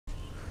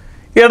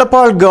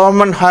Edappal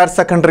government higher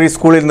secondary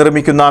സ്കൂളിൽ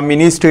നിർമ്മിക്കുന്ന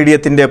mini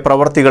സ്റ്റേഡിയത്തിന്റെ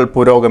പ്രവൃത്തികൾ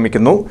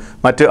പുരോഗമിക്കുന്നു.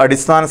 മറ്റ്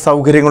അടിസ്ഥാന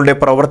സൗകര്യങ്ങളുടെ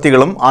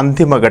പ്രവൃത്തികളും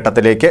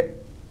അന്തിമഘട്ടത്തിലേക്ക്.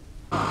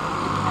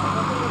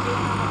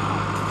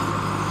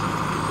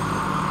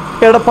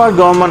 Edappal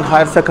government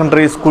higher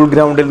secondary school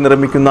ഗ്രൗണ്ടിൽ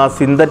നിർമ്മിക്കുന്ന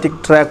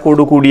സിന്തറ്റിക്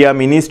ട്രാക്കോടുകൂടിയ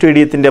മിനി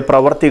സ്റ്റേഡിയത്തിന്റെ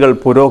പ്രവൃത്തികൾ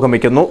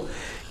പുരോഗമിക്കുന്നു.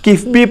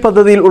 കിഫ്ബി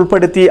പദ്ധതിയിൽ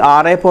ഉൾപ്പെടുത്തി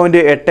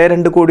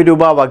 6.82 കോടി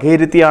രൂപ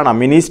വകയിരുത്തിയാണ്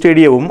മിനി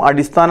സ്റ്റേഡിയവും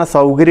അടിസ്ഥാന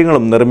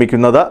സൗകര്യങ്ങളും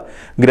നിർമ്മിക്കുന്നത്.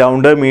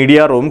 ഗ്രൗണ്ട്, മീഡിയ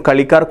റൂം,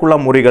 കളിക്കാർക്കുള്ള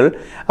മുറികൾ,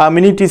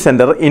 amenity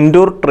centre,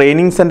 indoor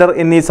training centre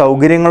എന്നീ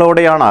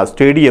സൗകര്യങ്ങളോടെയാണ്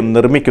സ്റ്റേഡിയം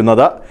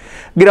നിർമ്മിക്കുന്നത്.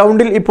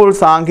 ഗ്രൗണ്ടിൽ ഇപ്പോൾ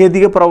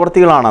സാങ്കേതിക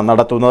പ്രവൃത്തികളാണ്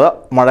നടത്തുന്നത്.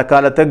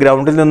 മഴക്കാലത്ത്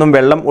ഗ്രൗണ്ടിൽ നിന്നും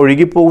വെള്ളം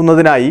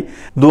ഒഴുകിപ്പോകുന്നതിനായി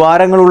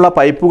ദ്വാരങ്ങളുള്ള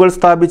പൈപ്പുകൾ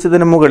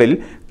സ്ഥാപിച്ചതിന് മുകളിൽ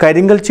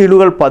കരിങ്കൽ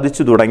ചീളുകൾ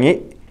പതിച്ചു തുടങ്ങി.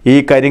 ഈ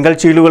കരിങ്കൽ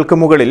ചീളുകൾക്ക്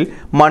മുകളിൽ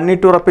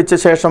മണ്ണിട്ടുറപ്പിച്ച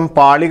ശേഷം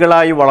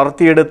പാളികളായി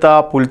വളർത്തിയെടുത്ത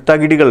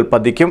പുൽത്തകിടികൾ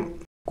പതിക്കും.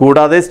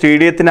 കൂടാതെ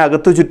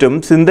സ്റ്റേഡിയത്തിനകത്തു ചുറ്റും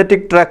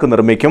സിന്തറ്റിക് ട്രാക്ക്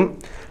നിർമ്മിക്കും.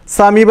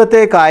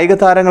 സമീപത്തെ കായിക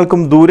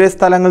താരങ്ങൾക്കും ദൂരെ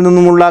സ്ഥലങ്ങളിൽ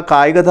നിന്നുമുള്ള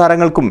കായിക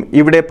താരങ്ങൾക്കും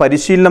ഇവിടെ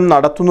പരിശീലനം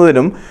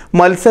നടത്തുന്നതിനും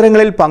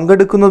മത്സരങ്ങളിൽ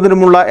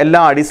പങ്കെടുക്കുന്നതിനുമുള്ള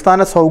എല്ലാ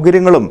അടിസ്ഥാന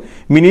സൗകര്യങ്ങളും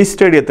മിനി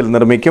സ്റ്റേഡിയത്തിൽ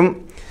നിർമ്മിക്കും.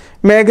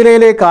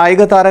 മേഖലയിലെ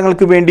കായിക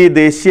താരങ്ങൾക്ക് വേണ്ടി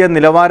ദേശീയ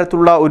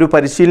നിലവാരത്തിലുള്ള ഒരു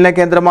പരിശീലന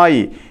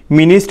കേന്ദ്രമായി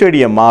മിനി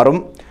സ്റ്റേഡിയം മാറും.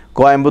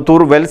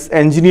 കോയമ്പത്തൂർ വെൽസ്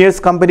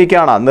എഞ്ചിനീയേഴ്സ്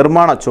കമ്പനിക്കാണ്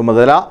നിർമ്മാണ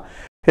ചുമതല.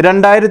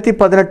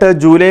 2018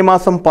 ജൂലൈ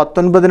മാസം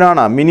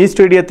 19 മിനി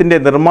സ്റ്റേഡിയത്തിന്റെ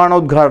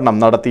നിർമ്മാണോദ്ഘാടനം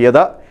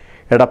നടത്തിയത്.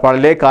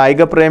 എടപ്പാളിലെ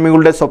കായിക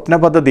പ്രേമികളുടെ സ്വപ്ന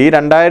പദ്ധതി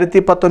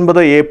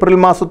 2019 ഏപ്രിൽ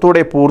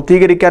മാസത്തോടെ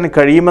പൂർത്തീകരിക്കാൻ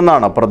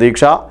കഴിയുമെന്നാണ്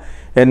പ്രതീക്ഷ.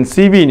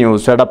 NCV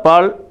news,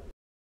 Edappal.